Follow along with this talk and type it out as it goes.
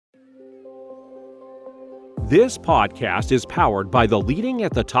This podcast is powered by the Leading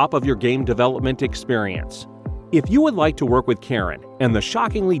at the Top of Your Game development experience. If you would like to work with Karen and the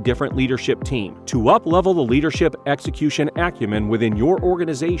shockingly different leadership team to up-level the leadership execution acumen within your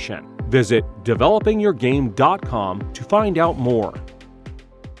organization, visit developingyourgame.com to find out more.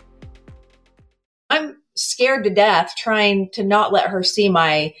 I'm scared to death trying to not let her see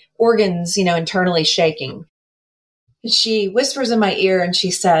my organs, internally shaking. She whispers in my ear and she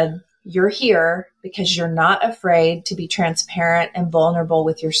said, "You're here because you're not afraid to be transparent and vulnerable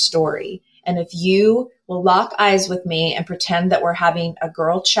with your story. And if you will lock eyes with me and pretend that we're having a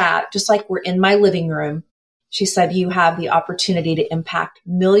girl chat, just like we're in my living room," she said, "you have the opportunity to impact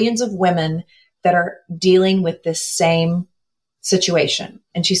millions of women that are dealing with this same situation."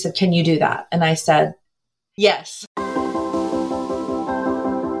 And she said, "Can you do that?" And I said, "Yes."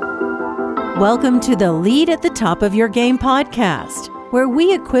 Welcome to the Lead at the Top of Your Game podcast, where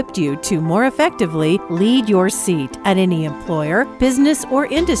we equipped you to more effectively lead your seat at any employer, business, or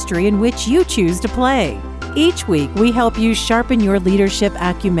industry in which you choose to play. Each week, we help you sharpen your leadership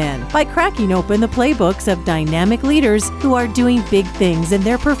acumen by cracking open the playbooks of dynamic leaders who are doing big things in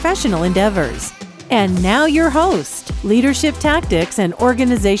their professional endeavors. And now your host, leadership tactics and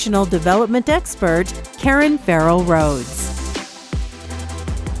organizational development expert, Karen Farrell Rhodes.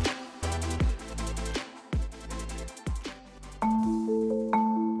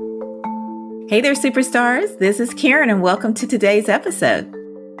 Hey there, superstars. This is Karen, and welcome to today's episode.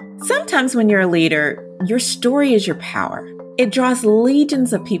 Sometimes when you're a leader, your story is your power. It draws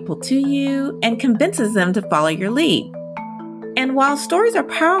legions of people to you and convinces them to follow your lead. And while stories are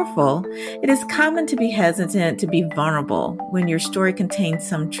powerful, it is common to be hesitant to be vulnerable when your story contains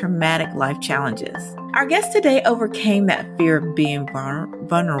some traumatic life challenges. Our guest today overcame that fear of being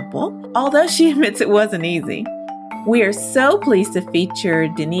vulnerable, although she admits it wasn't easy. We are so pleased to feature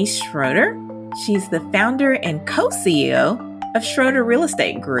Denise Schroder. She's the founder and co-CEO of Schroder Real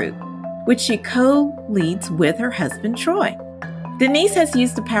Estate Group, which she co-leads with her husband, Troy. Denise has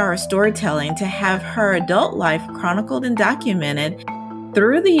used the power of storytelling to have her adult life chronicled and documented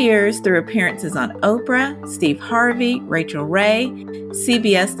through the years through appearances on Oprah, Steve Harvey, Rachel Ray,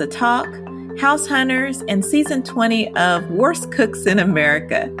 CBS The Talk, House Hunters, and season 20 of Worst Cooks in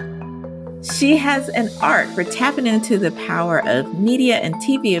America. She has an art for tapping into the power of media and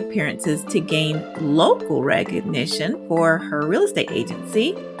TV appearances to gain local recognition for her real estate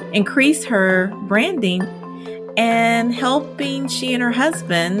agency, increase her branding, and helping she and her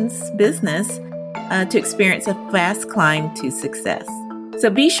husband's business to experience a fast climb to success. So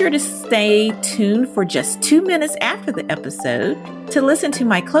be sure to stay tuned for just 2 minutes after the episode to listen to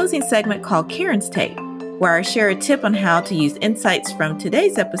my closing segment called Karen's Take, where I share a tip on how to use insights from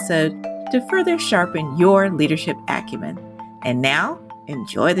today's episode to further sharpen your leadership acumen. And now,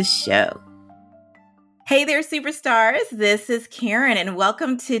 enjoy the show. Hey there, superstars. This is Karen, and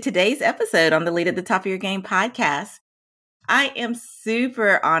welcome to today's episode on the Lead at the Top of Your Game podcast. I am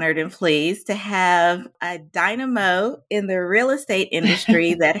super honored and pleased to have a dynamo in the real estate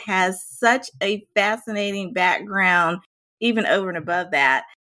industry that has such a fascinating background, even over and above that.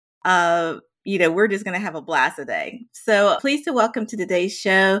 We're just going to have a blast today. So pleased to welcome to today's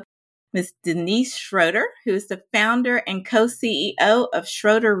show Ms. Denise Schroder, who is the founder and co-CEO of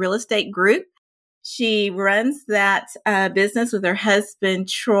Schroder Real Estate Group. She runs that business with her husband,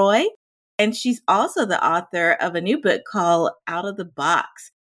 Troy, and she's also the author of a new book called Out of the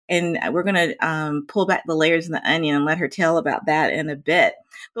Box. And we're going to pull back the layers in the onion and let her tell about that in a bit.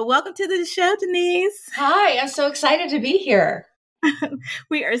 But welcome to the show, Denise. Hi, I'm so excited to be here.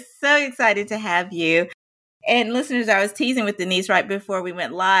 We are so excited to have you. And listeners, I was teasing with Denise right before we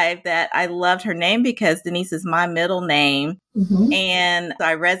went live that I loved her name because Denise is my middle name. Mm-hmm. And so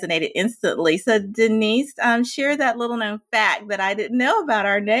I resonated instantly. So Denise, share that little known fact that I didn't know about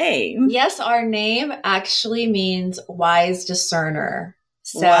our name. Yes, our name actually means wise discerner.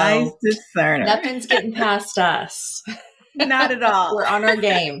 So wise discerner. Nothing's getting past us. Not at all. We're on our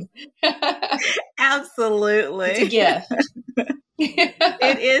game. Absolutely. It's a gift.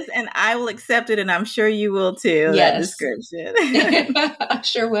 It is, and I will accept it, and I'm sure you will too, yes. That description. I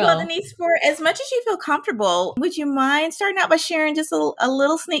sure will. Well, Denise, for as much as you feel comfortable, would you mind starting out by sharing just a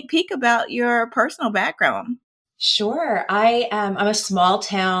little sneak peek about your personal background? Sure. I'm a small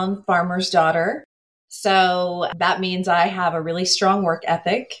town farmer's daughter. So that means I have a really strong work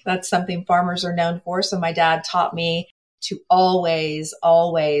ethic. That's something farmers are known for. So my dad taught me to always,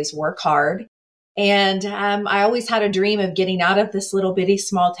 always work hard. And I always had a dream of getting out of this little bitty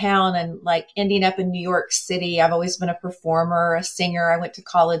small town and like ending up in New York City. I've always been a performer, a singer. I went to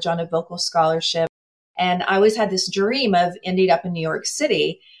college on a vocal scholarship. And I always had this dream of ending up in New York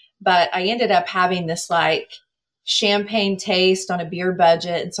City. but I ended up having this like champagne taste on a beer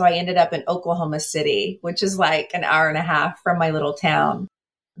budget. And so I ended up in Oklahoma City, which is like an hour and a half from my little town.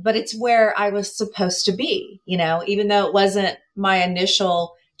 But it's where I was supposed to be, even though it wasn't my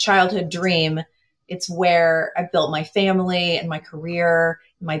initial childhood dream. It's where I built my family and my career,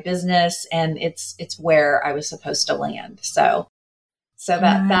 my business, and it's where I was supposed to land. So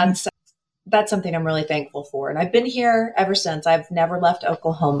that's something I'm really thankful for. And I've been here ever since. I've never left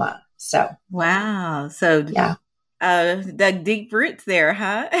Oklahoma. So wow. So yeah. The deep roots there,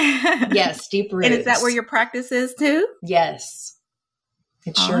 huh? Yes, deep roots. And is that where your practice is too? Yes,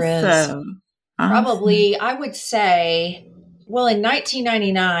 it sure is. Awesome. Probably, I would say, well, in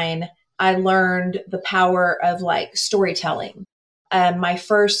 1999, I learned the power of like storytelling. My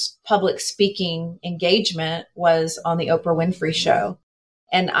first public speaking engagement was on the Oprah Winfrey Show.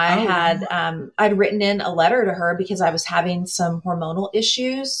 And I'd written in a letter to her because I was having some hormonal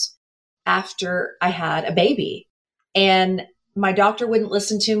issues after I had a baby. And my doctor wouldn't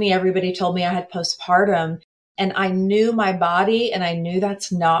listen to me. Everybody told me I had postpartum. And I knew my body, and I knew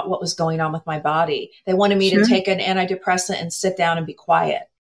that's not what was going on with my body. They wanted me to take an antidepressant and sit down and be quiet.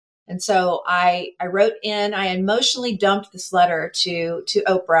 And so I wrote in, I emotionally dumped this letter to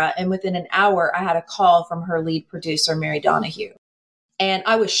Oprah. And within an hour, I had a call from her lead producer, Mary Donahue. And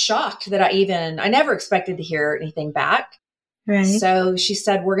I was shocked that I never expected to hear anything back. Right. So she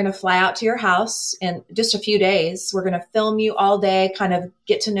said, we're going to fly out to your house in just a few days. We're going to film you all day, kind of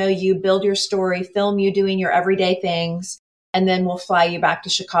get to know you, build your story, film you doing your everyday things. And then we'll fly you back to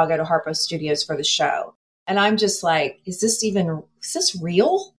Chicago to Harpo Studios for the show. And I'm just like, is this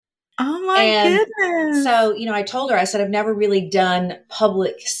real? Oh my goodness. So, I told her, I said, I've never really done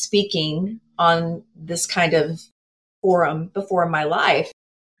public speaking on this kind of forum before in my life.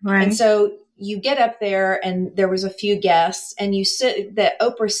 Right. And so you get up there and there was a few guests and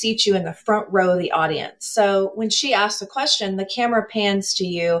Oprah seats you in the front row of the audience. So when she asks a question, the camera pans to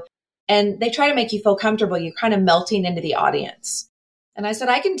you and they try to make you feel comfortable. You're kind of melting into the audience. And I said,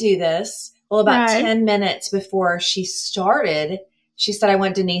 I can do this. Well, about 10 minutes before she started, she said, I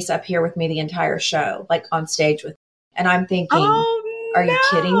want Denise up here with me the entire show, like on stage with me. And I'm thinking, are you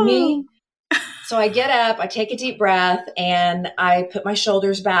kidding me? So I get up, I take a deep breath, and I put my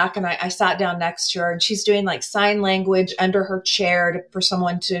shoulders back, and I sat down next to her, and she's doing like sign language under her chair for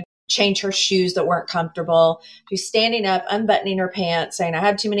someone to change her shoes that weren't comfortable. She's standing up, unbuttoning her pants, saying, I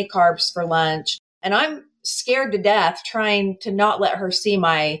had too many carbs for lunch. And I'm scared to death trying to not let her see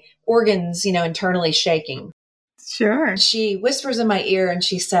my organs, internally shaking. Sure. She whispers in my ear and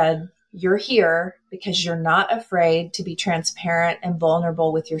she said, you're here because you're not afraid to be transparent and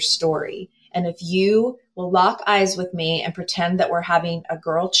vulnerable with your story. And if you will lock eyes with me and pretend that we're having a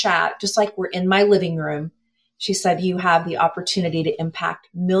girl chat, just like we're in my living room, she said, you have the opportunity to impact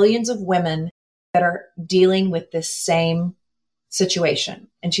millions of women that are dealing with this same situation.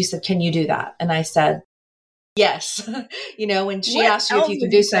 And she said, can you do that? And I said, yes. When she asks you if you can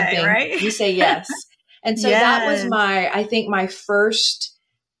do something, right? You say yes. And so that was my first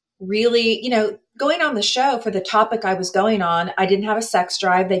really, going on the show for the topic I was going on. I didn't have a sex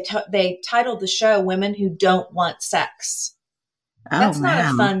drive. They titled the show Women Who Don't Want Sex. That's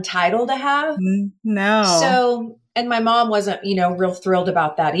not a fun title to have. No. So, and my mom wasn't, real thrilled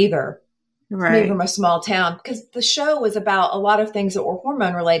about that either. Right. Maybe from a small town, because the show was about a lot of things that were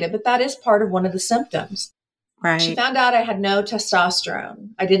hormone related, but that is part of one of the symptoms. Right. She found out I had no testosterone.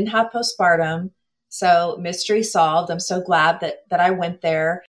 I didn't have postpartum. So mystery solved. I'm so glad that I went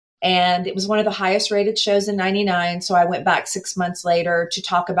there. And it was one of the highest rated shows in 99. So I went back 6 months later to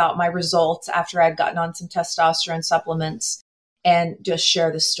talk about my results after I'd gotten on some testosterone supplements and just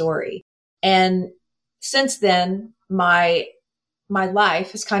share the story. And since then, my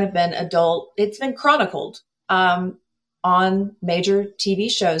life has kind of been it's been chronicled on major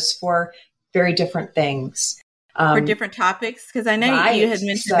TV shows for very different things. For different topics? Because I know you had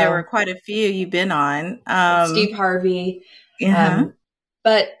mentioned there were quite a few you've been on. Steve Harvey.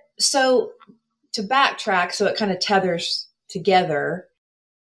 But so to backtrack, so it kind of tethers together,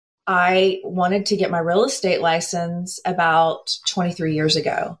 I wanted to get my real estate license about 23 years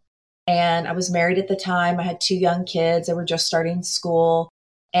ago. And I was married at the time. I had 2 young kids. They were just starting school.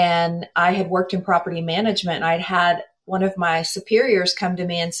 And I had worked in property management. And I'd had one of my superiors come to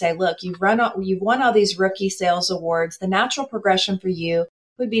me and say, look, you've won all these rookie sales awards. The natural progression for you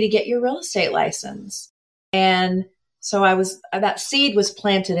would be to get your real estate license. And so that seed was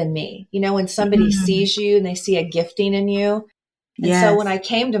planted in me, when somebody sees you and they see a gifting in you. And so when I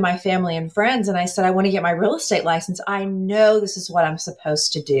came to my family and friends and I said, I want to get my real estate license, I know this is what I'm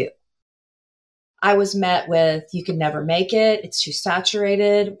supposed to do. I was met with, you could never make it. It's too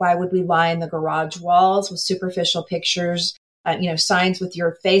saturated. Why would we line the garage walls with superficial pictures, signs with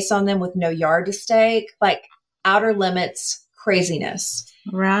your face on them with no yard to stake, like outer limits craziness.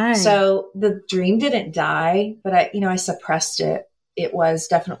 Right. So the dream didn't die, but I suppressed it. It was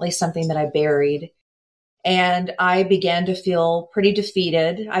definitely something that I buried. And I began to feel pretty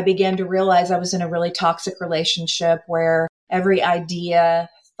defeated. I began to realize I was in a really toxic relationship where every idea,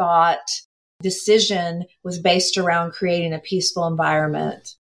 thought, decision was based around creating a peaceful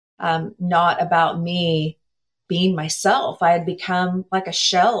environment, not about me being myself. I had become like a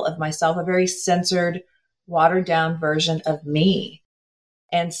shell of myself, a very censored, watered down version of me.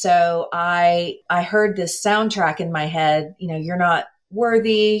 And so I heard this soundtrack in my head, you're not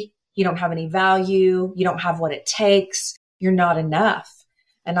worthy. You don't have any value. You don't have what it takes. You're not enough.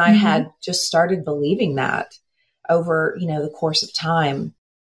 And I had just started believing that over, the course of time.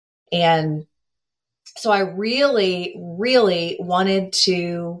 And so I really, really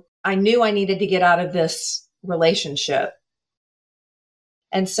I knew I needed to get out of this relationship.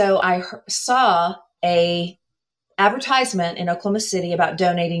 And so I saw a advertisement in Oklahoma City about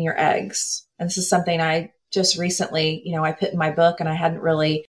donating your eggs. And this is something I just recently, I put in my book, and I hadn't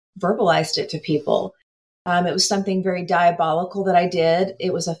really verbalized it to people. It was something very diabolical that I did.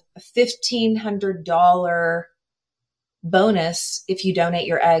 It was a $1,500 bonus if you donate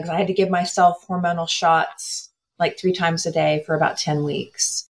your eggs. I had to give myself hormonal shots like 3 times a day for about 10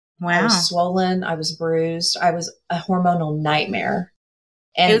 weeks. Wow. I was swollen. I was bruised. I was a hormonal nightmare.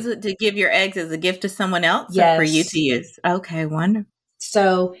 And is it to give your eggs as a gift to someone else, yes, or for you to use? Okay, wonderful.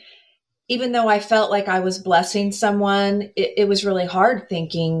 So even though I felt like I was blessing someone, it was really hard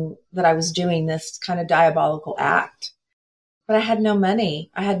thinking that I was doing this kind of diabolical act. But I had no money.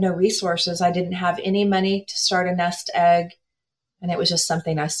 I had no resources. I didn't have any money to start a nest egg. And it was just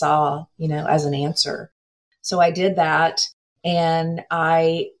something I saw, as an answer. So I did that, and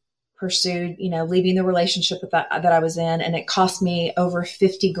I pursued, leaving the relationship that I was in. And it cost me over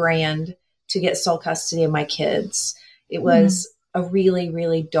 $50,000 to get sole custody of my kids. It was a really,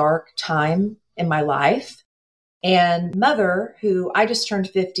 really dark time in my life. And mother, who I just turned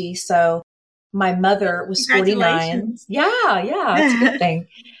 50. So my mother was 49. Yeah, it's a good thing.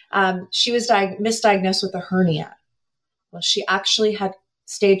 She was misdiagnosed with a hernia. Well, she actually had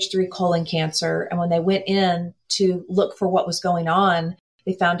stage 3 colon cancer. And when they went in to look for what was going on,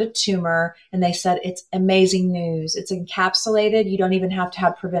 they found a tumor, and they said, it's amazing news. It's encapsulated. You don't even have to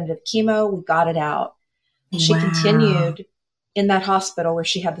have preventative chemo. We got it out. And she continued in that hospital where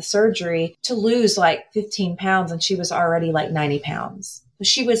she had the surgery to lose like 15 pounds. And she was already like 90 pounds.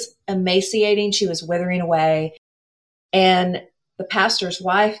 She was emaciating. She was withering away. And the pastor's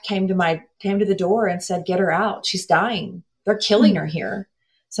wife came to the door and said, get her out. She's dying. They're killing her here.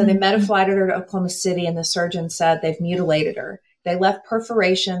 So they medi-flighted her to Oklahoma City, and the surgeon said they've mutilated her. They left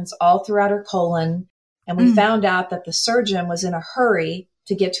perforations all throughout her colon. And we found out that the surgeon was in a hurry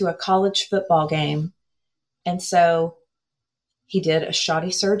to get to a college football game. And so he did a shoddy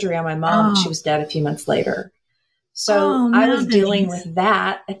surgery on my mom. And she was dead a few months later. So I was dealing with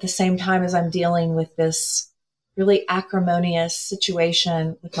that at the same time as I'm dealing with this really acrimonious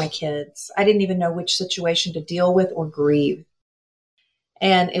situation with my kids. I didn't even know which situation to deal with or grieve.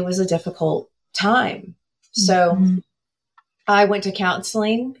 And it was a difficult time. So I went to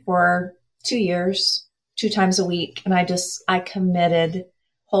counseling for 2 years, 2 times a week. And I committed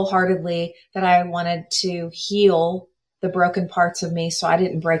wholeheartedly that I wanted to heal the broken parts of me so I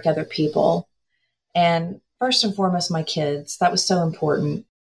didn't break other people. And first and foremost, my kids. That was so important.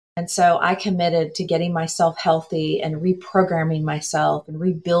 And so I committed to getting myself healthy and reprogramming myself and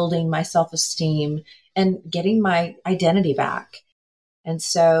rebuilding my self-esteem and getting my identity back. And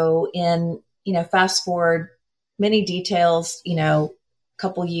so fast forward many details, a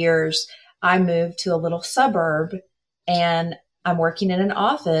couple years, I moved to a little suburb, and I'm working in an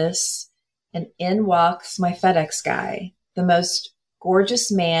office, and in walks my FedEx guy, the most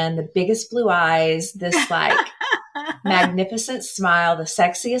gorgeous man, the biggest blue eyes, this like magnificent smile, the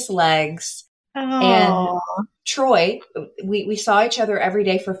sexiest legs. And Troy, we saw each other every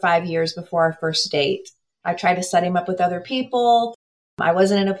day for 5 years before our first date. I tried to set him up with other people. I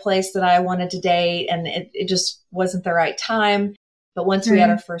wasn't in a place that I wanted to date, and it just wasn't the right time. But once we had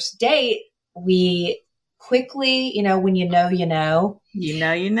our first date, we quickly, when you know.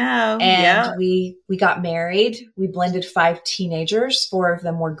 And we got married. We blended 5 teenagers. 4 of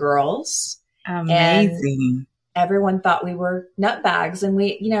them were girls. Amazing. And everyone thought we were nutbags. And we,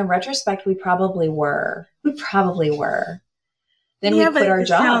 in retrospect, we probably were. Then we quit our it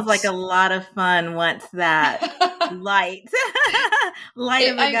jobs. sounds like a lot of fun once that light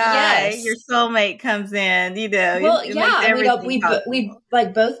of a guy, yes. your soulmate comes in, Well, it makes everything possible. we've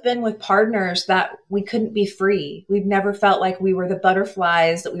like both been with partners that we couldn't be free. We've never felt like we were the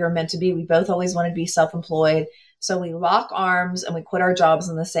butterflies that we were meant to be. We both always wanted to be self-employed. So we lock arms and we quit our jobs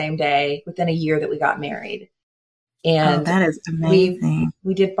on the same day within a year that we got married. And that is amazing.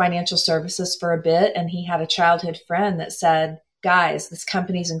 We did financial services for a bit, and he had a childhood friend that said, guys, this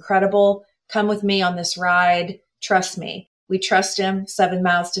company's incredible. Come with me on this ride. Trust me. We trust him. 7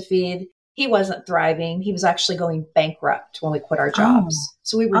 mouths to feed. He wasn't thriving. He was actually going bankrupt when we quit our jobs.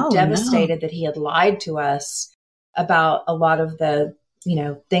 So we were devastated that he had lied to us about a lot of the,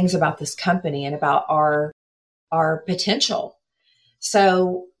 things about this company and about our potential.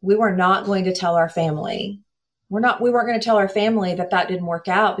 So we were not going to tell our family. We weren't going to tell our family that didn't work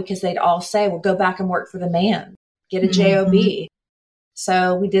out, because they'd all say, well, go back and work for the man, get a job.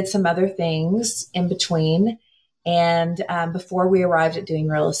 So we did some other things in between. And before we arrived at doing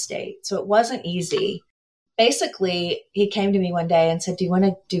real estate. So it wasn't easy. Basically, he came to me one day and said, do you want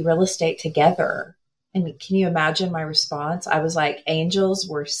to do real estate together? And can you imagine my response? I was like, angels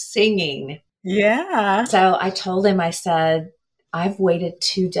were singing. Yeah. So I told him, I said, I've waited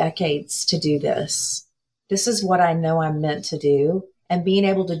 2 decades to do this. This is what I know I'm meant to do. And being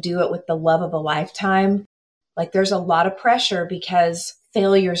able to do it with the love of a lifetime, like there's a lot of pressure because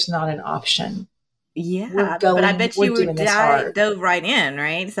failure's not an option. Yeah, but I bet you dove right in,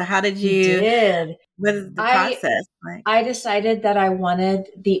 right? So how did you? Did. What is the process like? I decided that I wanted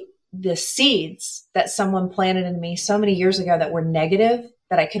the seeds that someone planted in me so many years ago that were negative,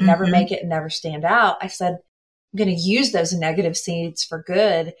 that I could never make it and never stand out. I said, I'm going to use those negative seeds for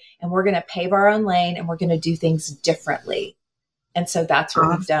good, and we're going to pave our own lane, and we're going to do things differently. And so that's what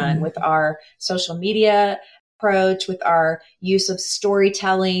we've done with our social media approach, with our use of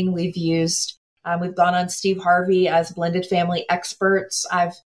storytelling. We've gone on Steve Harvey as blended family experts.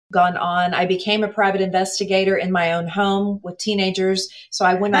 I became a private investigator in my own home with teenagers. So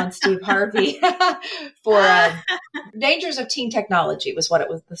I went on Steve Harvey for Dangers of Teen Technology was what it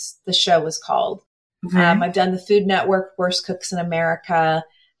was. The show was called. I've done the Food Network, Worst Cooks in America,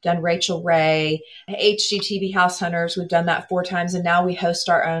 done Rachel Ray, HGTV House Hunters. We've done that 4 times. And now we host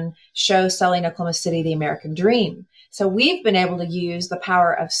our own show, Selling Oklahoma City, The American Dream. So we've been able to use the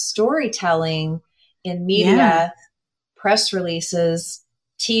power of storytelling in media, press releases,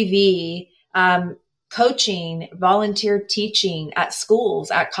 TV, coaching, volunteer teaching at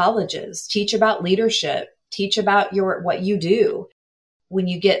schools, at colleges, teach about leadership, teach about what you do. When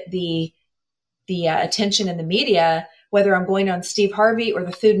you get the attention in the media, whether I'm going on Steve Harvey or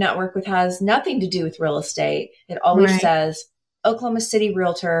the Food Network, which has nothing to do with real estate, it always says Oklahoma City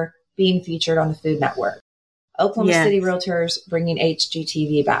Realtor being featured on the Food Network. Oklahoma City Realtors bringing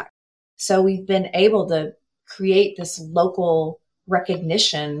HGTV back. So we've been able to create this local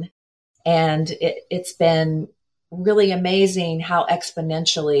recognition, and it's been really amazing how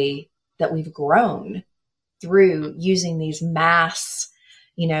exponentially that we've grown through using these mass,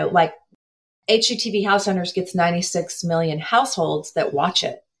 like HGTV House Hunters gets 96 million households that watch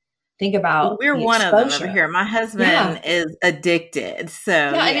it. Think about we're one of them over here. My husband is addicted. So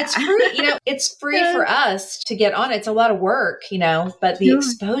and it's free, it's free for us to get on it. It's a lot of work, but the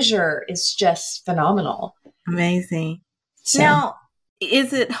exposure is just phenomenal. Amazing. So, now,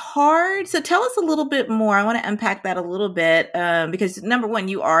 is it hard? So tell us a little bit more. I want to unpack that a little bit because number one,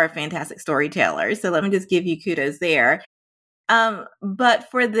 you are a fantastic storyteller. So let me just give you kudos there.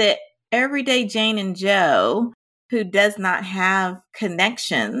 But for the everyday Jane and Joe who does not have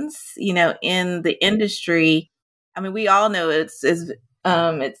connections, in the industry. I mean, we all know it's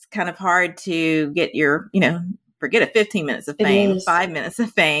kind of hard to get your, forget 15 minutes of fame, 5 minutes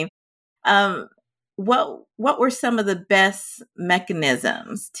of fame. What were some of the best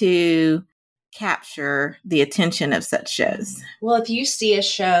mechanisms to capture the attention of such shows? Well, if you see a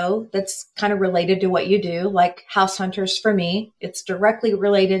show that's kind of related to what you do, like House Hunters for me, it's directly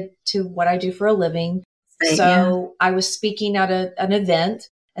related to what I do for a living. So I was speaking at an event,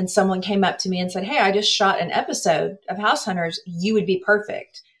 and someone came up to me and said, hey, I just shot an episode of House Hunters. You would be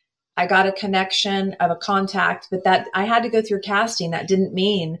perfect. I got a connection of a contact, but that I had to go through casting. That didn't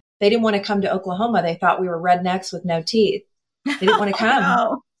mean they didn't want to come to Oklahoma. They thought we were rednecks with no teeth. They didn't want to come.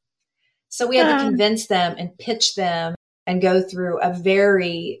 No. So we had to convince them and pitch them and go through a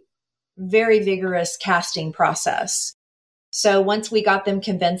very, very vigorous casting process. So once we got them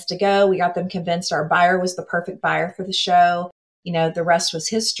convinced to go, we got them convinced our buyer was the perfect buyer for the show. The rest was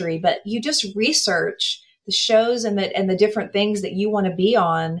history. But you just research the shows and the different things that you want to be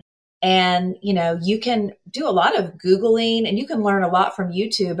on. And, you can do a lot of Googling and you can learn a lot from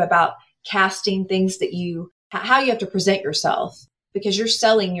YouTube about casting things how you have to present yourself because you're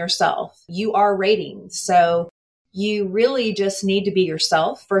selling yourself. You are ratings. So you really just need to be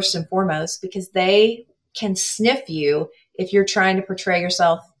yourself first and foremost because they can sniff you if you're trying to portray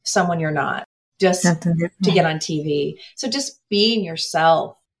yourself someone you're not, just to get on TV. So just being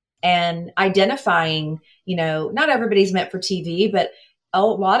yourself and identifying, not everybody's meant for TV, but a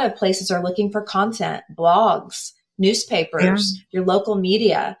lot of places are looking for content, blogs, newspapers, your local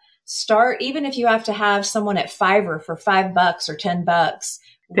media. Start, even if you have to have someone at Fiverr for $5 or $10,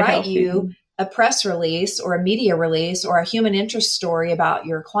 write you a press release or a media release or a human interest story about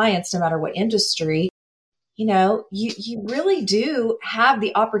your clients, no matter what industry. You really do have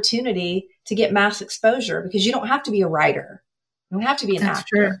the opportunity to get mass exposure because you don't have to be a writer. You don't have to be an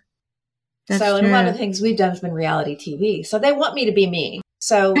actor. And a lot of the things we've done has been reality TV. So they want me to be me.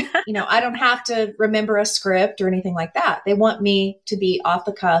 So, I don't have to remember a script or anything like that. They want me to be off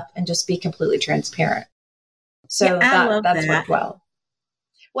the cuff and just be completely transparent. So that's worked well.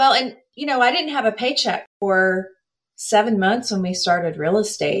 Well, and, I didn't have a paycheck for 7 months when we started real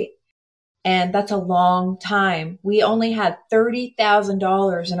estate. And that's a long time. We only had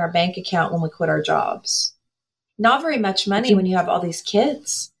 $30,000 in our bank account when we quit our jobs. Not very much money when you have all these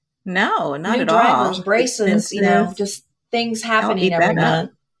kids. No, not New at drivers, all. braces, just things happening every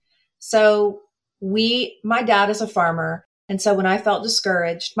month. So my dad is a farmer. And so when I felt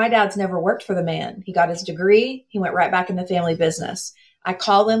discouraged, my dad's never worked for the man. He got his degree. He went right back in the family business. I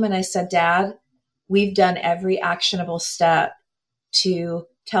called him and I said, Dad, we've done every actionable step to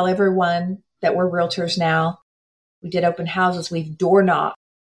tell everyone that we're realtors now. We did open houses. We've door knocked.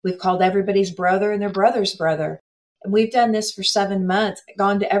 We've called everybody's brother and their brother's brother. And we've done this for 7 months,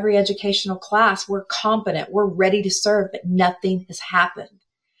 gone to every educational class. We're competent. We're ready to serve, but nothing has happened.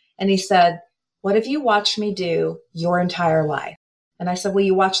 And he said, what have you watched me do your entire life? And I said, well,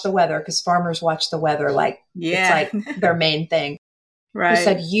 you watch the weather because farmers watch the weather it's like their main thing. Right. He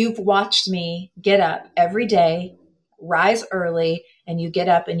said, you've watched me get up every day, rise early, and you get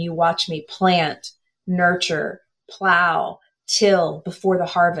up and you watch me plant, nurture, plow, till before the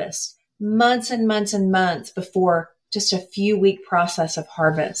harvest, months and months and months before just a few week process of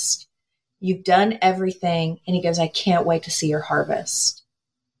harvest. You've done everything. And he goes, I can't wait to see your harvest,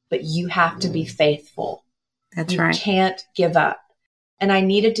 but you have to be faithful. That's you right. Can't give up. And I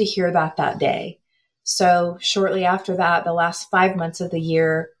needed to hear that day. So shortly after that, the last 5 months of the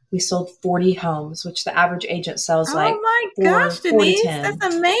year, we sold 40 homes, which the average agent sells Oh my gosh, Denise,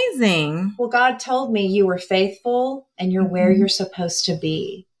 that's amazing. Well, God told me you were faithful and you're where you're supposed to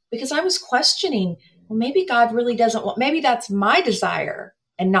be. Because I was questioning, well, maybe God really doesn't want, maybe that's my desire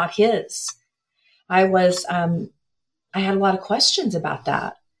and not his. I had a lot of questions about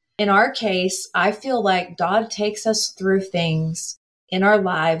that. In our case, I feel like God takes us through things in our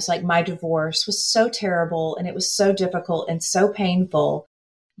lives. Like my divorce was so terrible and it was so difficult and so painful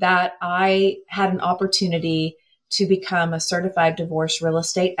that I had an opportunity to become a certified divorce real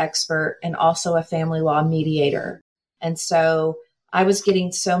estate expert and also a family law mediator. And so I was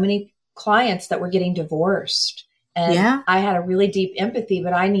getting so many clients that were getting divorced. And I had a really deep empathy,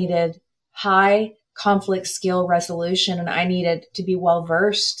 but I needed high conflict skill resolution. And I needed to be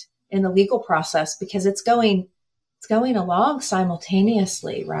well-versed in the legal process because it's going along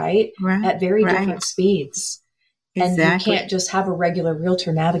simultaneously, right? At very different speeds. And you can't just have a regular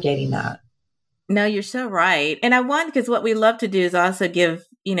realtor navigating that. No, you're so right. And I want, because what we love to do is also give,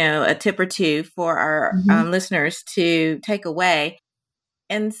 a tip or two for our listeners to take away.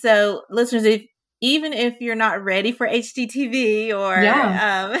 And so listeners, even if you're not ready for HGTV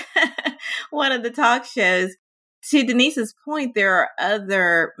or one of the talk shows, to Denise's point, there are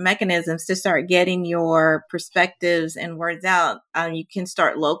other mechanisms to start getting your perspectives and words out. You can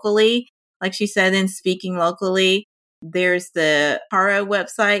start locally, like she said, in speaking locally. There's the Haro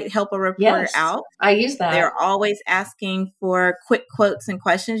website, Help a Reporter Out. I use that. They're always asking for quick quotes and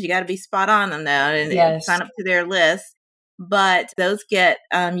questions. You got to be spot on them, though, and sign up to their list. But those get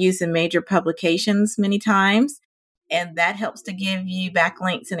used in major publications many times, and that helps to give you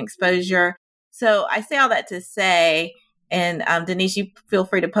backlinks and exposure. So I say all that to say, and Denise, you feel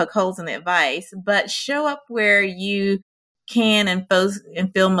free to poke holes in the advice, but show up where you can and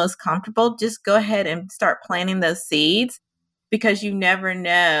feel most comfortable. Just go ahead and start planting those seeds, because you never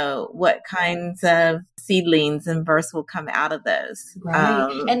know what kinds of seedlings and births will come out of those.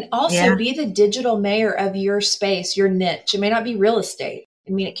 Right. And also be the digital mayor of your space, your niche. It may not be real estate.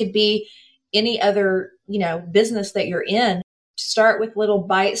 I mean, it could be any other, business that you're in. Start with little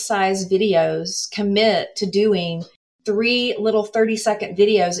bite-sized videos, commit to doing 3 little 30-second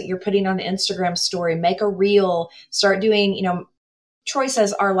videos that you're putting on an Instagram story, make a reel, start doing, Troy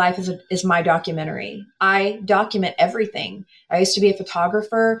says our life is my documentary. I document everything. I used to be a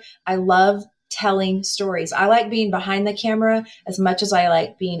photographer. I love telling stories. I like being behind the camera as much as I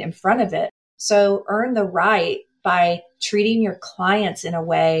like being in front of it. So earn the right by treating your clients in a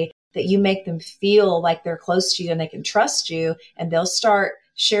way that you make them feel like they're close to you and they can trust you, and they'll start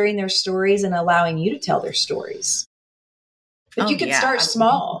sharing their stories and allowing you to tell their stories. But you can start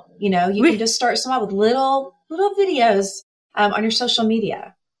small. You can just start small with little videos on your social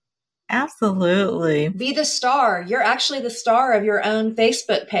media. Absolutely. Be the star. You're actually the star of your own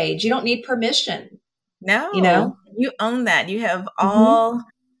Facebook page. You don't need permission. No, you own that. You have all.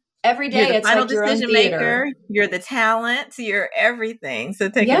 Every day, you're the it's final like your own decision theater. maker. You're the talent. You're everything. So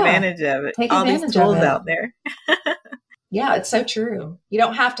take advantage of it. Take all advantage these tools of it. out there. Yeah, it's so true. You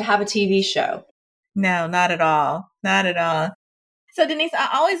don't have to have a TV show. No, not at all. Not at all. So Denise, I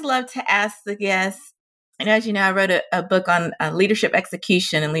always love to ask the guests, and as you know, I wrote a book on leadership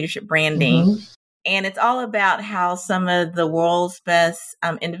execution and leadership branding. And it's all about how some of the world's best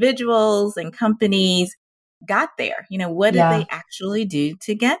individuals and companies got there. What did they actually do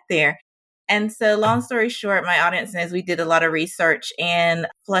to get there? And so long story short, my audience knows we did a lot of research and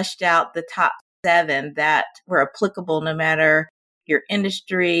flushed out the top 7 that were applicable no matter your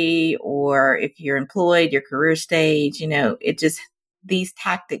industry or if you're employed, your career stage. These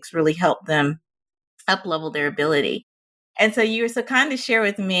tactics really help them up-level their ability. And so you were so kind to share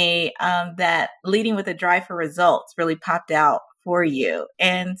with me that leading with a drive for results really popped out for you.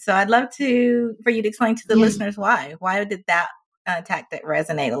 And so I'd love for you to explain to the listeners why. Why did that tactic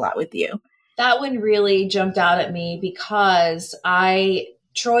resonate a lot with you? That one really jumped out at me because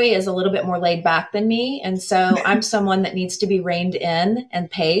Troy is a little bit more laid back than me. And so I'm someone that needs to be reined in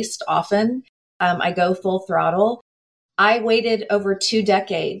and paced often. I go full throttle. I waited over 2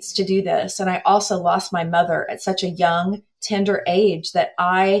 decades to do this. And I also lost my mother at such a young, tender age that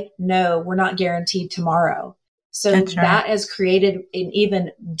I know we're not guaranteed tomorrow. So that has created an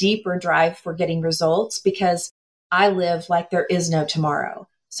even deeper drive for getting results because I live like there is no tomorrow.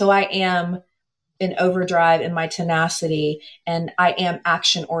 So I am in overdrive in my tenacity and I am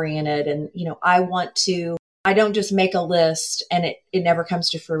action oriented. And, I don't just make a list and it never comes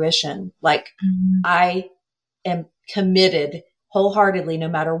to fruition. Like I am committed wholeheartedly, no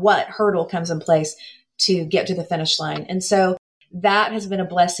matter what hurdle comes in place to get to the finish line. And so that has been a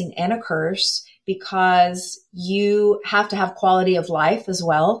blessing and a curse because you have to have quality of life as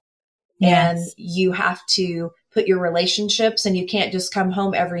well. Yes. And you have to put your relationships, and you can't just come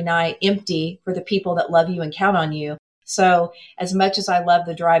home every night empty for the people that love you and count on you. So as much as I love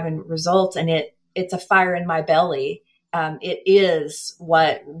the drive and results, and it's a fire in my belly, it is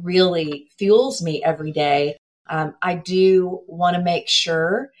what really fuels me every day. I do want to make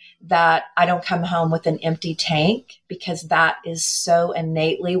sure that I don't come home with an empty tank because that is so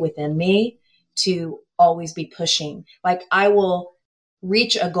innately within me to always be pushing. Like I will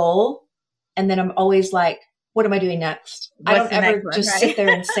reach a goal and then I'm always like, what am I doing next? I don't ever just sit there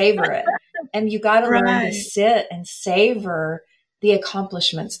and savor it. And you got to learn to sit and savor the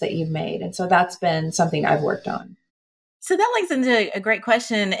accomplishments that you've made. And so that's been something I've worked on. So that links into a great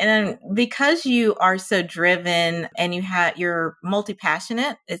question. And because you are so driven and you're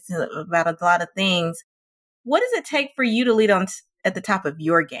multi-passionate, it's about a lot of things. What does it take for you to lead on at the top of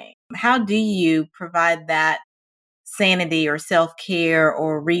your game? How do you provide that sanity or self-care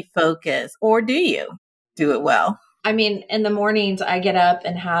or refocus, or do you do it well? I mean, in the mornings I get up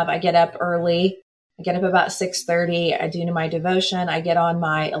early. I get up about 6:30. I do my devotion. I get on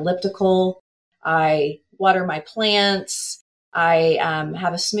my elliptical. I water my plants. I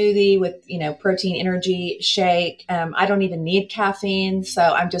have a smoothie with, protein energy shake. I don't even need caffeine. So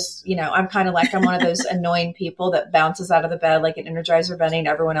I'm just, I'm kind of like, I'm one of those annoying people that bounces out of the bed like an Energizer bunny and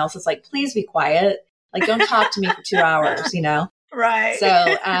everyone else is like, please be quiet. Like, don't talk to me for 2 hours, Right.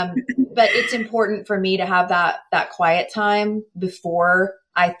 So, but it's important for me to have that quiet time before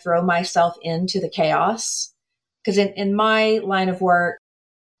I throw myself into the chaos. Because in my line of work,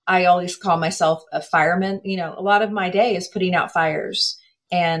 I always call myself a fireman. A lot of my day is putting out fires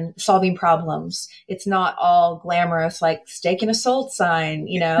and solving problems. It's not all glamorous, like staking a sold sign,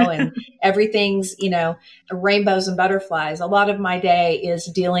 and everything's, rainbows and butterflies. A lot of my day is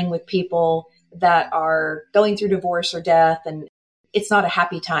dealing with people that are going through divorce or death, and it's not a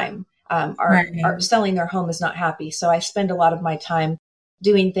happy time. Our selling their home is not happy. So I spend a lot of my time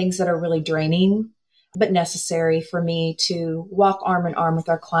doing things that are really draining, but necessary for me to walk arm in arm with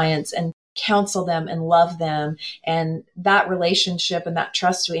our clients and counsel them and love them. And that relationship and that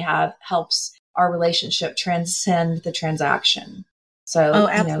trust we have helps our relationship transcend the transaction. So, Oh,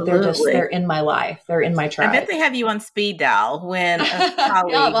 they're absolutely. in my life. They're in my I tribe. bet they have you on speed dial when a Yeah, a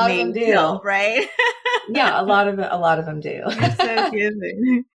colleague lot of them needs do. help, right? Yeah, a lot of them do. You're so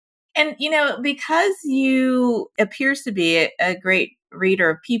giving. And, because you appears to be a great reader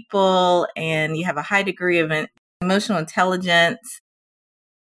of people and you have a high degree of emotional intelligence,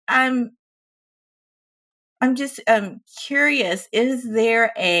 I'm just curious, is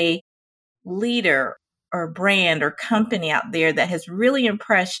there a leader or brand or company out there that has really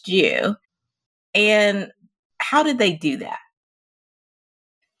impressed you? And how did they do that?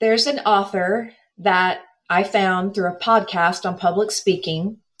 There's an author that I found through a podcast on public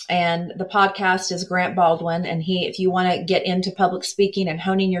speaking. And the podcast is Grant Baldwin. And if you want to get into public speaking and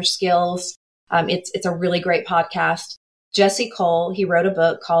honing your skills, it's a really great podcast. Jesse Cole, he wrote a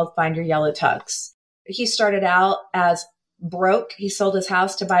book called Find Your Yellow Tux. He started out as broke. He sold his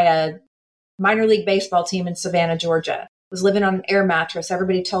house to buy a minor league baseball team in Savannah, Georgia. Was living on an air mattress.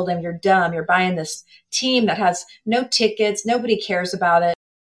 Everybody told him, you're dumb. You're buying this team that has no tickets. Nobody cares about it.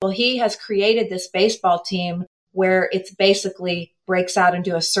 Well, he has created this baseball team where it's basically breaks out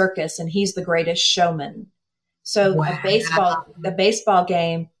into a circus and he's the greatest showman. So Wow. the baseball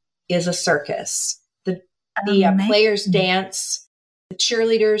game is a circus. The players dance. The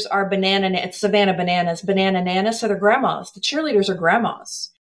cheerleaders are it's Savannah bananas, banana nanas. So they're grandmas. The cheerleaders are grandmas.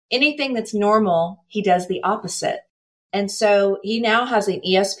 Anything that's normal, he does the opposite. And so he now has an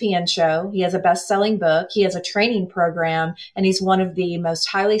ESPN show. He has a best-selling book. He has a training program, and he's one of the most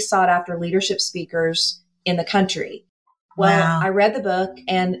highly sought-after leadership speakers in the country. Well, Wow. I read the book,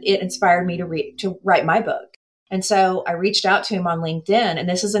 and it inspired me to write my book. And so I reached out to him on LinkedIn, and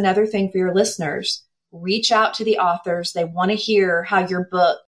this is another thing for your listeners. Reach out to the authors. They want to hear how your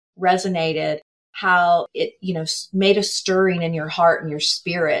book resonated, how it, made a stirring in your heart and your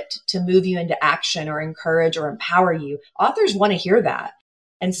spirit to move you into action or encourage or empower you. Authors want to hear that.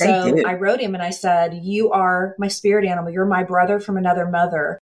 And so I wrote him and I said, you are my spirit animal. You're my brother from another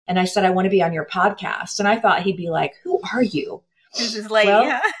mother. And I said, I want to be on your podcast. And I thought he'd be like, who are you? This is late. Well,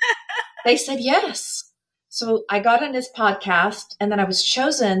 Yeah. They said yes. So I got on his podcast and then I was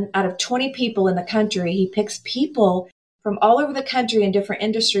chosen out of 20 people in the country. He picks people from all over the country in different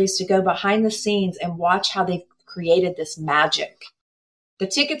industries to go behind the scenes and watch how they've created this magic. The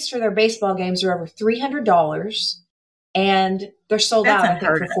tickets for their baseball games are over $300 and they're sold out, I think,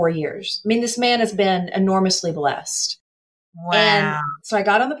 for 4 years. I mean, this man has been enormously blessed. Wow. And so I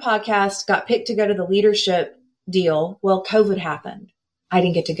got on the podcast, got picked to go to the leadership deal. Well, COVID happened. I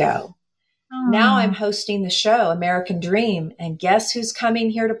didn't get to go. Now I'm hosting the show, American Dream. And guess who's coming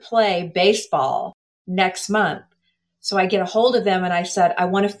here to play baseball next month? So I get a hold of them and I said, I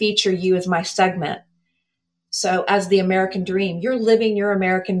want to feature you as my segment. So as the American Dream, you're living your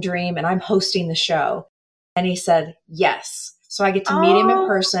American dream and I'm hosting the show. And he said, yes. So I get to meet him in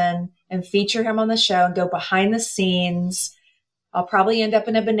person and feature him on the show and go behind the scenes. I'll probably end up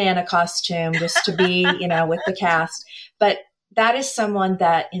in a banana costume just to be, with the cast. But that is someone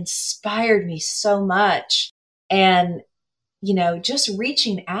that inspired me so much. And, just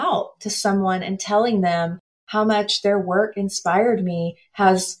reaching out to someone and telling them how much their work inspired me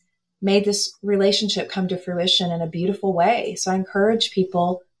has made this relationship come to fruition in a beautiful way. So I encourage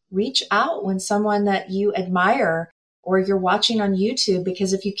people, reach out when someone that you admire or you're watching on YouTube,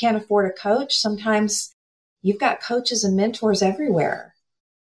 because if you can't afford a coach, sometimes you've got coaches and mentors everywhere.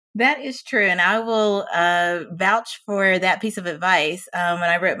 That is true. And I will vouch for that piece of advice. When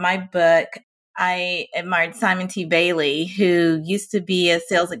I wrote my book, I admired Simon T. Bailey, who used to be a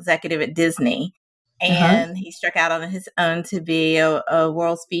sales executive at Disney. And he struck out on his own to be a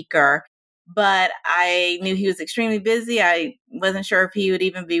world speaker. But I knew he was extremely busy. I wasn't sure if he would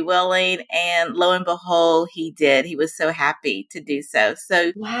even be willing. And lo and behold, he did. He was so happy to do so.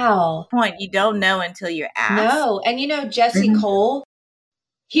 So, wow. Point, you don't know until you're asked. No. And Jesse Cole,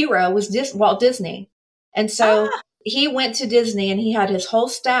 hero was Walt Disney. And so he went to Disney and he had his whole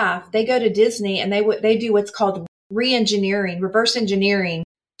staff. They go to Disney and they do what's called reverse engineering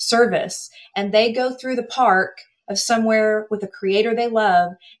service. And they go through the park of somewhere with a creator they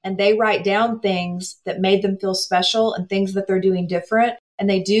love and they write down things that made them feel special and things that they're doing different. And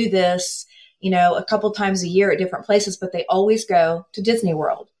they do this, a couple times a year at different places, but they always go to Disney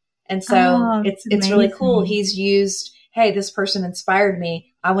World. And so it's really cool. He's used, hey, this person inspired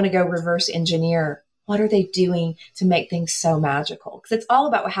me. I want to go reverse engineer. What are they doing to make things so magical? Because it's all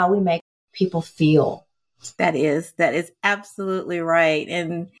about how we make people feel. That is absolutely right.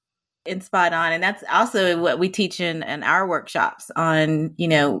 And spot on. And that's also what we teach in our workshops on,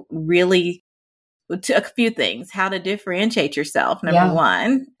 really a few things: how to differentiate yourself, number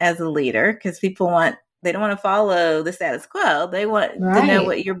one, as a leader, because they don't want to follow the status quo. They want to know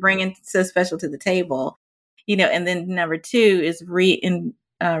what you're bringing so special to the table, and then number two is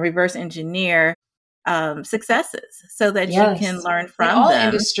reverse engineer successes so that you can learn from in all them.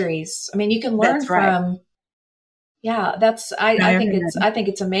 Industries. I mean, you can learn from. Yeah, I think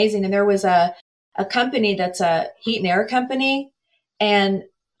it's amazing. And there was a company that's a heat and air company, and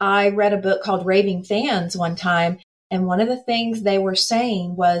I read a book called Raving Fans one time, and one of the things they were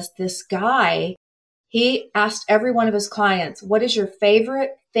saying was this guy, he asked every one of his clients, what is your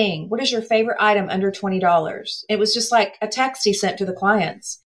favorite thing? What is your favorite item under $20? It was just like a text he sent to the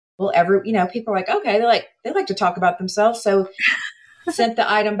clients. Well, people are like, okay, they like to talk about themselves. So sent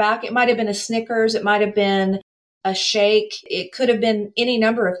the item back. It might have been a Snickers. It might have been a shake. It could have been any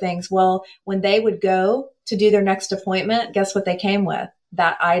number of things. Well, when they would go to do their next appointment, guess what they came with?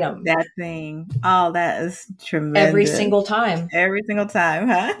 That item. That thing. Oh, that is tremendous. Every single time,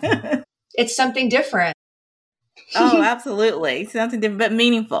 huh? It's something different. Oh, absolutely. Something different, but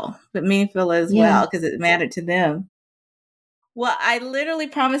meaningful as well, because it mattered to them. Well, I literally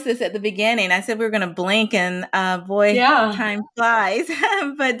promised this at the beginning. I said we were going to blink, and time flies.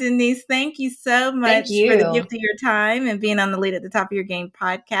 But Denise, thank you so much for the gift of your time and being on the Lead at the Top of Your Game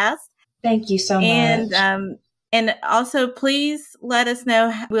podcast. Thank you so much. And also, please let us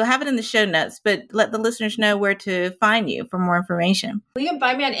know. We'll have it in the show notes, but let the listeners know where to find you for more information. Well, you can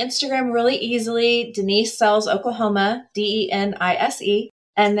find me on Instagram really easily, Denise Sells Oklahoma, DENISE.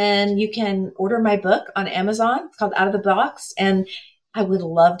 And then you can order my book on Amazon. It's called Out of the Box. And I would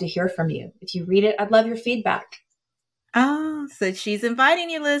love to hear from you. If you read it, I'd love your feedback. Oh, so she's inviting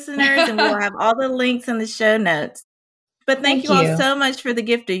you, listeners, and we'll have all the links in the show notes. But thank you all so much for the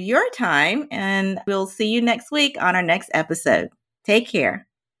gift of your time. And we'll see you next week on our next episode. Take care.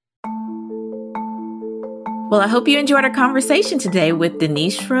 Well, I hope you enjoyed our conversation today with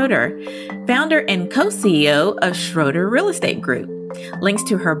Denise Schroder, founder and co-CEO of Schroder Real Estate Group. Links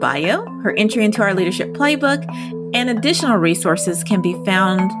to her bio, her entry into our leadership playbook, and additional resources can be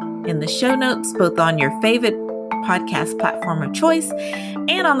found in the show notes, both on your favorite podcast platform of choice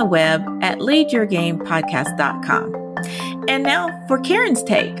and on the web at leadyourgamepodcast.com. And now for Karen's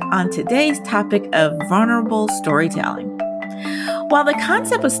take on today's topic of vulnerable storytelling. While the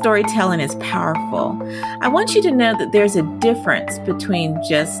concept of storytelling is powerful, I want you to know that there's a difference between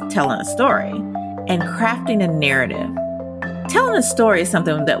just telling a story and crafting a narrative. Telling a story is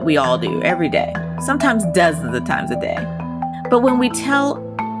something that we all do every day, sometimes dozens of times a day. But when we tell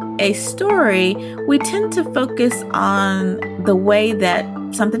a story, we tend to focus on the way that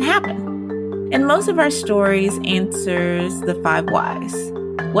something happened. And most of our stories answers the 5 whys.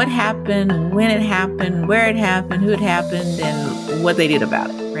 What happened, when it happened, where it happened, who it happened, and what they did about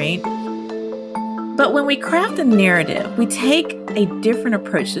it, right? But when we craft a narrative, we take a different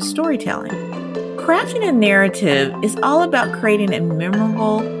approach to storytelling. Crafting a narrative is all about creating a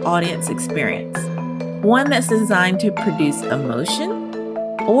memorable audience experience, one that's designed to produce emotion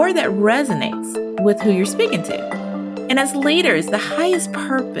or that resonates with who you're speaking to. And as leaders, the highest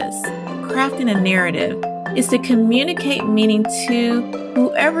purpose of crafting a narrative is to communicate meaning to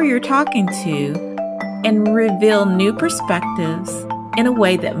whoever you're talking to and reveal new perspectives in a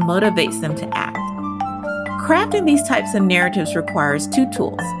way that motivates them to act. Crafting these types of narratives requires 2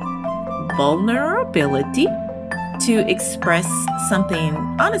 tools: vulnerability to express something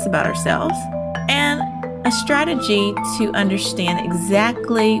honest about ourselves, and a strategy to understand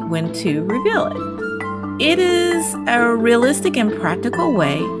exactly when to reveal it. It is a realistic and practical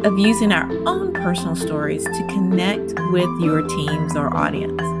way of using our own personal stories to connect with your teams or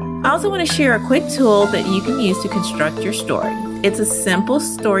audience. I also want to share a quick tool that you can use to construct your story. It's a simple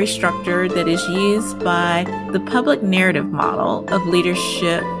story structure that is used by the public narrative model of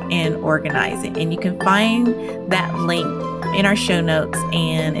leadership and organizing. And you can find that link in our show notes,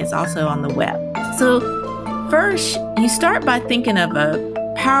 and it's also on the web. So first, you start by thinking of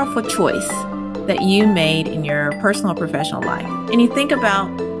a powerful choice that you made in your personal or professional life. And you think about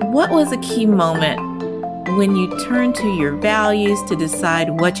what was a key moment when you turn to your values to decide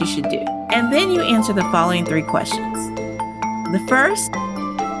what you should do. And then you answer the following 3 questions. The first,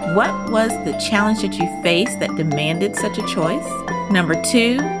 what was the challenge that you faced that demanded such a choice? Number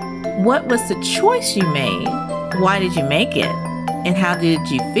 2, what was the choice you made? Why did you make it? And how did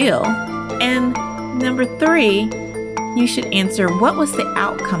you feel? And number 3, you should answer what was the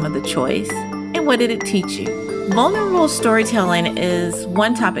outcome of the choice and what did it teach you? Vulnerable storytelling is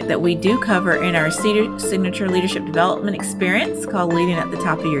one topic that we do cover in our signature leadership development experience called Leading at the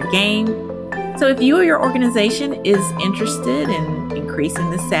Top of Your Game. So if you or your organization is interested in increasing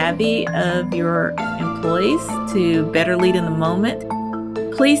the savvy of your employees to better lead in the moment,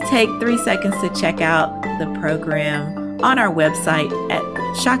 please take 3 seconds to check out the program on our website at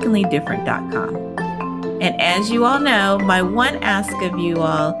shockinglydifferent.com. And as you all know, my one ask of you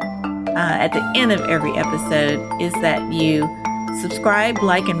all at the end of every episode is that you subscribe,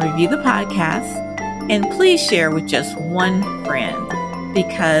 like, and review the podcast. And please share with just one friend,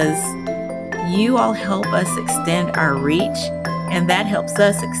 because you all help us extend our reach, and that helps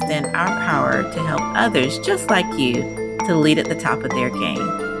us extend our power to help others just like you to lead at the top of their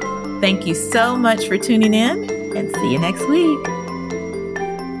game. Thank you so much for tuning in, and see you next week.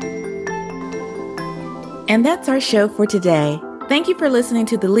 And that's our show for today. Thank you for listening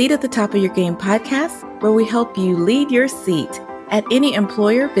to the Lead at the Top of Your Game podcast, where we help you lead your seat at any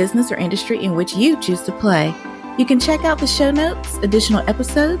employer, business, or industry in which you choose to play. You can check out the show notes, additional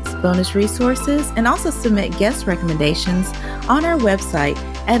episodes, bonus resources, and also submit guest recommendations on our website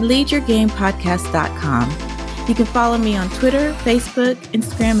at leadyourgamepodcast.com. You can follow me on Twitter, Facebook,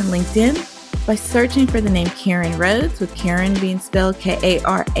 Instagram, and LinkedIn by searching for the name Karen Rhodes, with Karen being spelled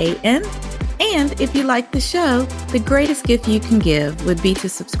Karan. And if you like the show, the greatest gift you can give would be to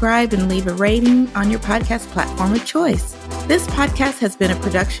subscribe and leave a rating on your podcast platform of choice. This podcast has been a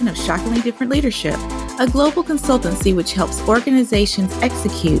production of Shockingly Different Leadership, a global consultancy which helps organizations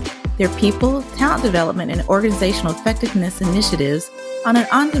execute their people, talent development, and organizational effectiveness initiatives on an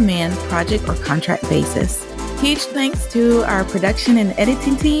on-demand project or contract basis. Huge thanks to our production and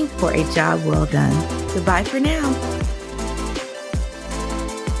editing team for a job well done. Goodbye for now.